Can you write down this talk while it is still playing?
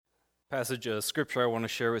Passage of scripture I want to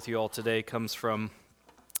share with you all today comes from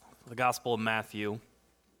the Gospel of Matthew,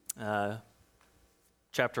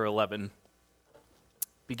 chapter 11,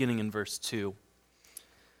 beginning in verse 2.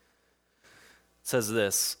 It says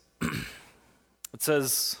this. It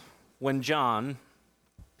says, when John,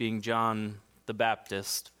 being John the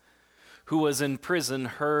Baptist, who was in prison,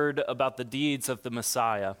 heard about the deeds of the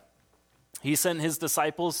Messiah, he sent his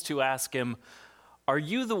disciples to ask him, "Are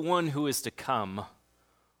you the one who is to come,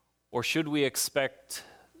 or should we expect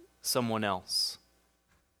someone else?"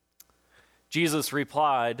 Jesus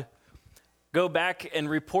replied, "Go back and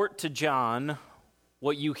report to John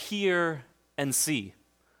what you hear and see.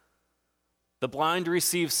 The blind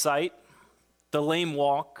receive sight, the lame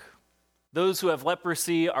walk, those who have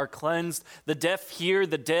leprosy are cleansed, the deaf hear,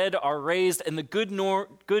 the dead are raised, and the good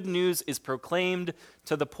news is proclaimed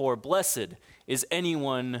to the poor. Blessed is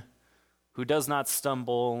anyone who does not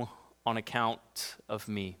stumble on account of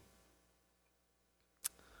me."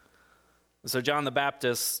 So John the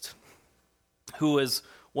Baptist, who was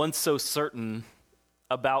once so certain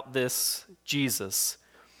about this Jesus,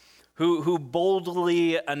 who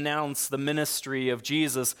boldly announced the ministry of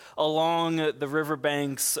Jesus along the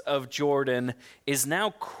riverbanks of Jordan, is now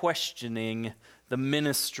questioning the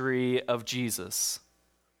ministry of Jesus.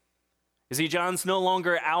 You see, John's no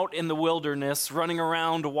longer out in the wilderness running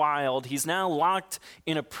around wild. He's now locked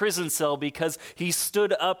in a prison cell because he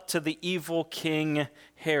stood up to the evil King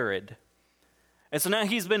Herod. And so now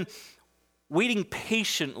he's been waiting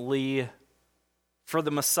patiently for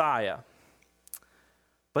the Messiah.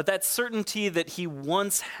 But that certainty that he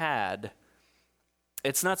once had,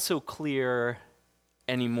 it's not so clear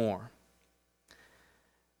anymore.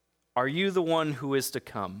 Are you the one who is to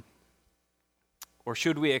come? Or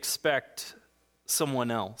should we expect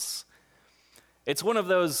someone else? It's one of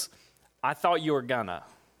those "I thought you were gonna"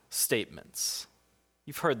 statements.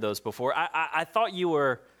 You've heard those before. I thought you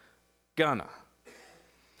were gonna.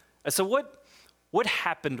 So what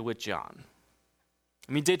happened with John?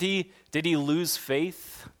 I mean, did he lose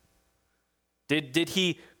faith? Did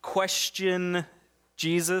he question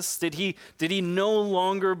Jesus? Did he no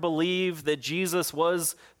longer believe that Jesus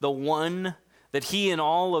was the one that he and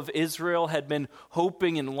all of Israel had been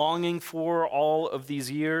hoping and longing for all of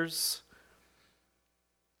these years?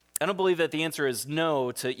 I don't believe that the answer is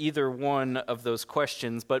no to either one of those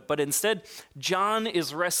questions, but instead, John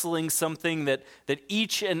is wrestling something that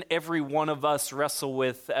each and every one of us wrestle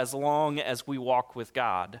with as long as we walk with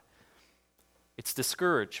God. It's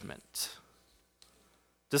discouragement.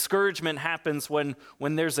 Discouragement happens when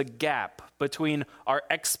there's a gap between our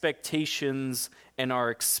expectations and our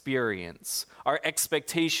experience, our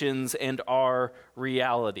expectations and our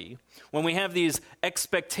reality. When we have these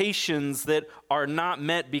expectations that are not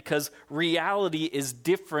met because reality is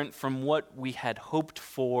different from what we had hoped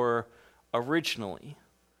for originally.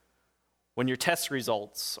 When your test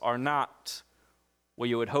results are not what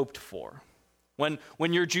you had hoped for. When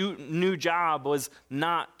your new job was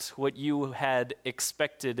not what you had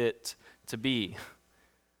expected it to be.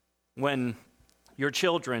 When your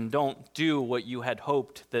children don't do what you had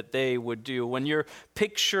hoped that they would do. When your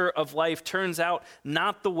picture of life turns out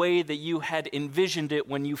not the way that you had envisioned it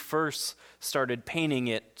when you first started painting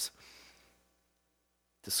it.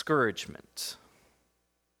 Discouragement.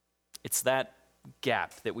 It's that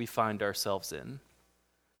gap that we find ourselves in.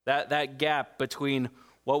 That gap between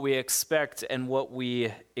what we expect and what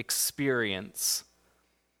we experience.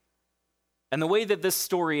 And the way that this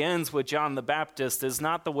story ends with John the Baptist is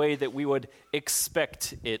not the way that we would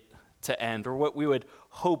expect it to end or what we would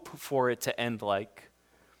hope for it to end like.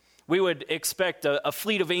 We would expect a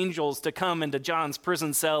fleet of angels to come into John's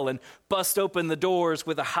prison cell and bust open the doors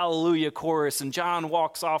with a hallelujah chorus, and John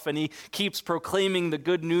walks off and he keeps proclaiming the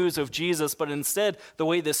good news of Jesus. But instead, the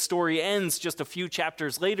way this story ends just a few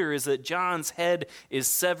chapters later is that John's head is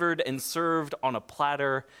severed and served on a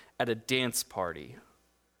platter at a dance party.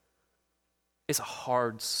 It's a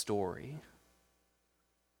hard story.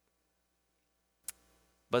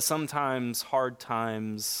 But sometimes hard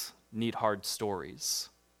times need hard stories.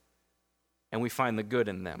 And we find the good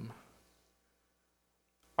in them.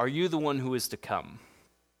 Are you the one who is to come?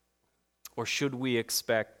 Or should we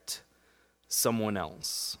expect someone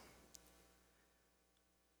else?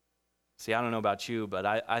 See, I don't know about you, but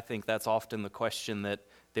I think that's often the question that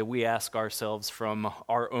we ask ourselves from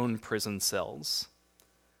our own prison cells.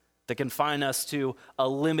 That confine us to a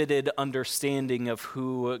limited understanding of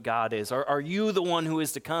who God is. Are you the one who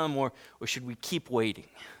is to come, or should we keep waiting?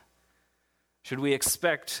 Should we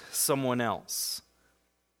expect someone else?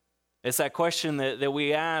 It's that question that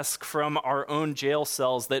we ask from our own jail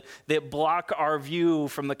cells that block our view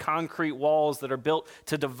from the concrete walls that are built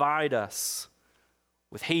to divide us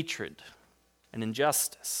with hatred and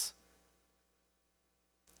injustice.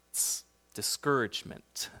 It's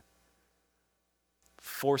discouragement,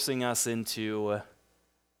 forcing us into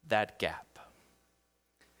that gap.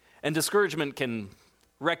 And discouragement can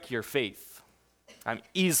wreck your faith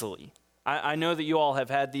easily. I know that you all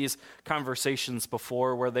have had these conversations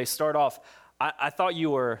before where they start off, I thought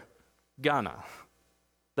you were gonna.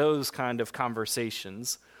 Those kind of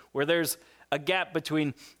conversations where there's a gap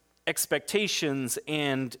between expectations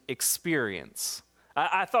and experience.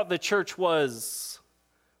 I thought the church was.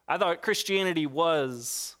 I thought Christianity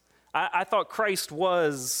was. I thought Christ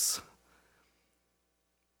was.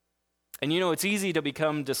 And it's easy to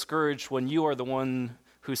become discouraged when you are the one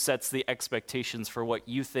who sets the expectations for what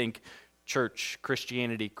you think church,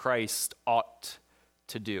 Christianity, Christ ought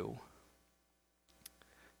to do.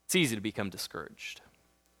 It's easy to become discouraged.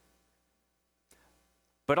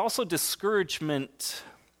 But also discouragement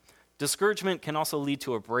can also lead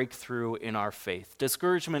to a breakthrough in our faith.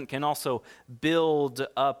 Discouragement can also build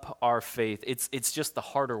up our faith. It's just the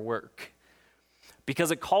harder work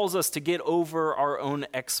because it calls us to get over our own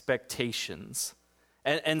expectations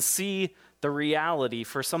and see the reality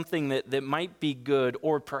for something that might be good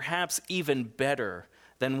or perhaps even better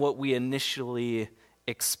than what we initially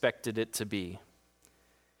expected it to be.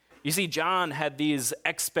 You see, John had these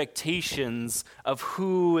expectations of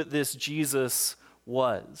who this Jesus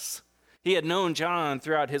was. He had known John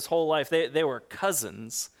throughout his whole life. They were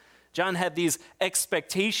cousins. John had these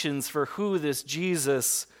expectations for who this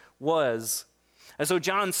Jesus was. And so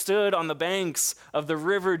John stood on the banks of the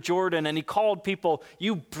river Jordan and he called people,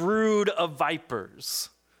 "You brood of vipers.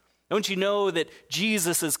 Don't you know that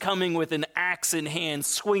Jesus is coming with an axe in hand,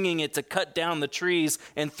 swinging it to cut down the trees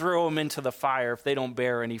and throw them into the fire if they don't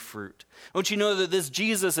bear any fruit? Don't you know that this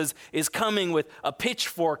Jesus is coming with a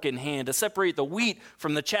pitchfork in hand to separate the wheat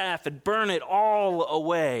from the chaff and burn it all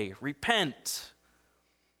away? Repent."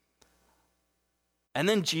 And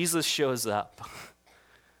then Jesus shows up.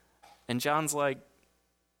 And John's like,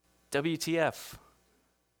 WTF?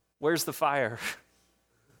 Where's the fire?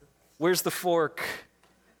 Where's the fork?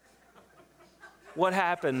 What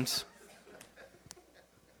happened?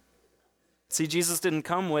 See, Jesus didn't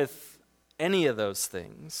come with any of those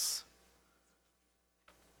things.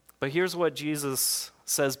 But here's what Jesus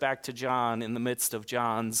says back to John in the midst of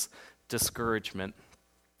John's discouragement.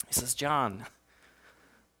 He says, "John,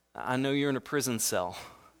 I know you're in a prison cell,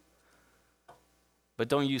 but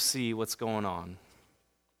don't you see what's going on?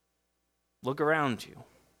 Look around you.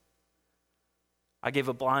 I gave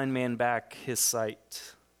a blind man back his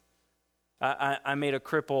sight. I made a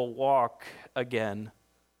cripple walk again.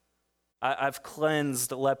 I've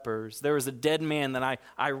cleansed lepers. There was a dead man that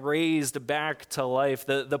I raised back to life.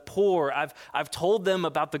 The poor, I've told them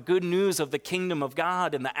about the good news of the kingdom of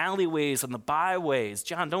God in the alleyways and the byways.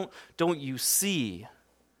 John, don't you see?"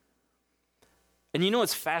 And you know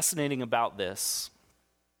what's fascinating about this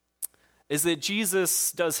is that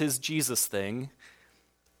Jesus does his Jesus thing,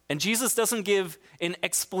 and Jesus doesn't give an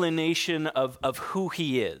explanation of who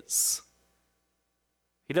he is.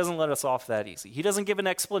 He doesn't let us off that easy. He doesn't give an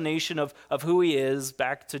explanation of who he is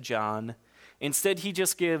back to John. Instead, he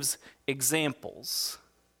just gives examples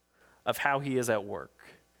of how he is at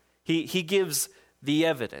work. He gives the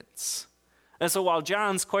evidence. And so while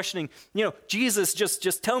John's questioning, Jesus,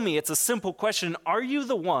 just tell me, it's a simple question. Are you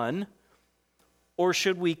the one, or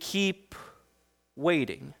should we keep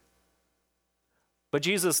waiting? But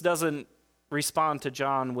Jesus doesn't respond to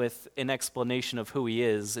John with an explanation of who he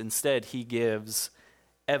is. Instead, he gives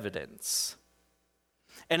evidence.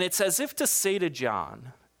 And it's as if to say to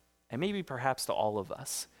John, and maybe perhaps to all of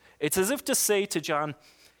us, it's as if to say to John,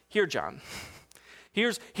 "Here, John,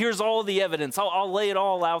 here's all the evidence. I'll lay it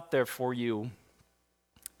all out there for you.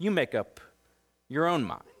 You make up your own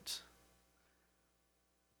mind.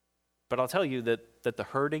 But I'll tell you that the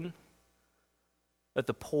hurting, that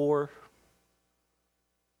the poor,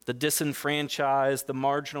 the disenfranchised, the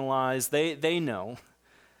marginalized, they know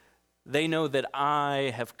that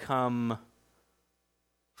I have come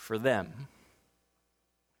for them,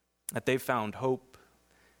 that they've found hope,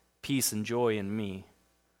 peace, and joy in me."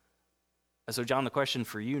 And so, John, the question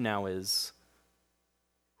for you now is,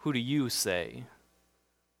 who do you say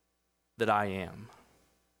that I am?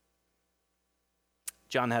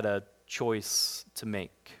 John had a choice to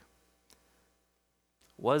make.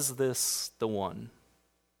 Was this the one?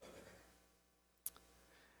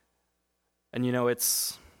 And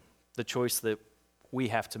it's the choice that we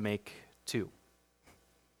have to make too.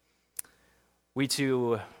 We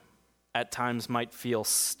too at times might feel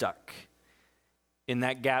stuck in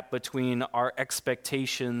that gap between our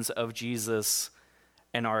expectations of Jesus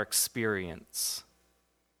and our experience.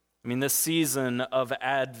 I mean, this season of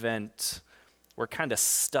Advent, we're kind of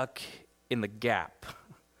stuck in the gap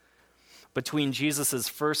between Jesus'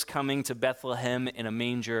 first coming to Bethlehem in a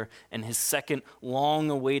manger and his second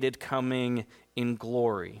long-awaited coming in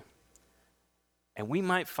glory. And we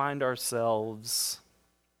might find ourselves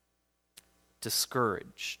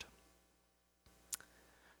discouraged.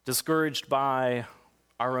 Discouraged by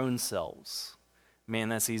our own selves. Man,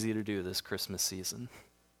 that's easy to do this Christmas season.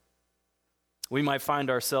 We might find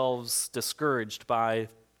ourselves discouraged by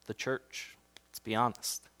the church, let's be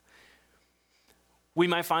honest. We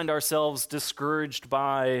might find ourselves discouraged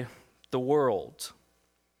by the world,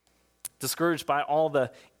 discouraged by all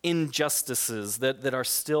the injustices that are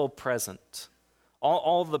still present,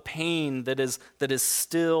 all the pain that is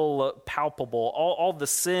still palpable, all the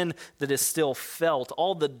sin that is still felt,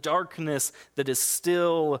 all the darkness that is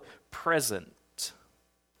still present.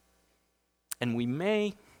 And we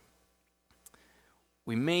may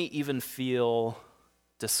even feel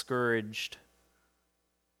discouraged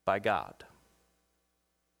by God.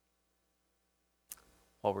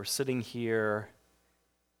 While we're sitting here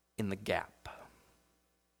in the gap.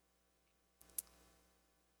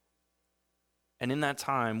 And in that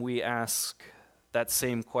time, we ask that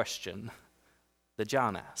same question that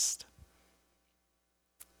John asked.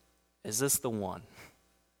 Is this the one?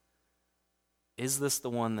 Is this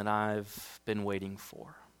the one that I've been waiting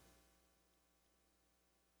for?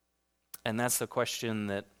 And that's the question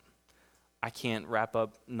that I can't wrap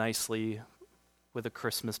up nicely with a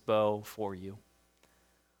Christmas bow for you.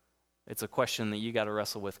 It's a question that you got to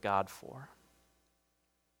wrestle with God for.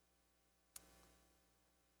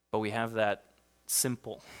 But we have that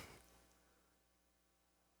simple,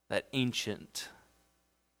 that ancient,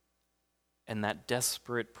 and that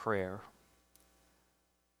desperate prayer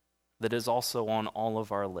that is also on all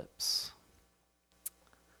of our lips.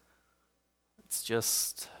 It's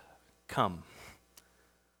just, come,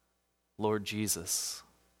 Lord Jesus,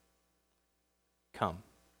 come.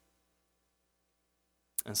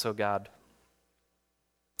 And so, God,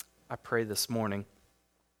 I pray this morning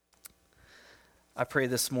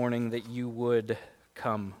that you would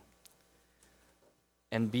come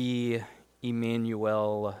and be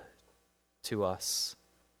Emmanuel to us,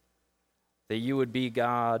 that you would be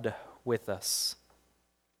God with us.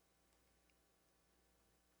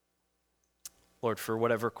 Lord, for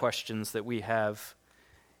whatever questions that we have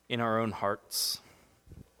in our own hearts,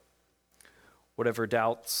 whatever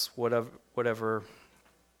doubts, whatever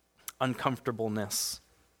uncomfortableness,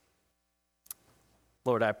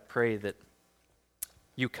 Lord, I pray that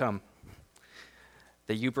you come,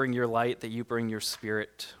 that you bring your light, that you bring your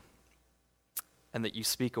spirit, and that you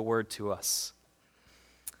speak a word to us,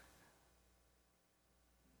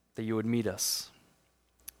 that you would meet us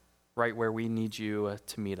right where we need you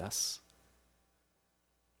to meet us.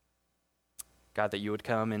 God, that you would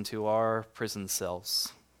come into our prison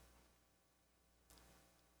cells,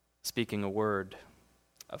 speaking a word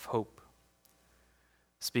of hope,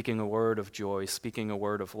 speaking a word of joy, speaking a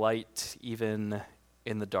word of light, even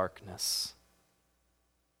in the darkness.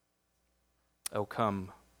 O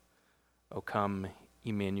come,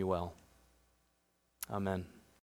 Emmanuel. Amen.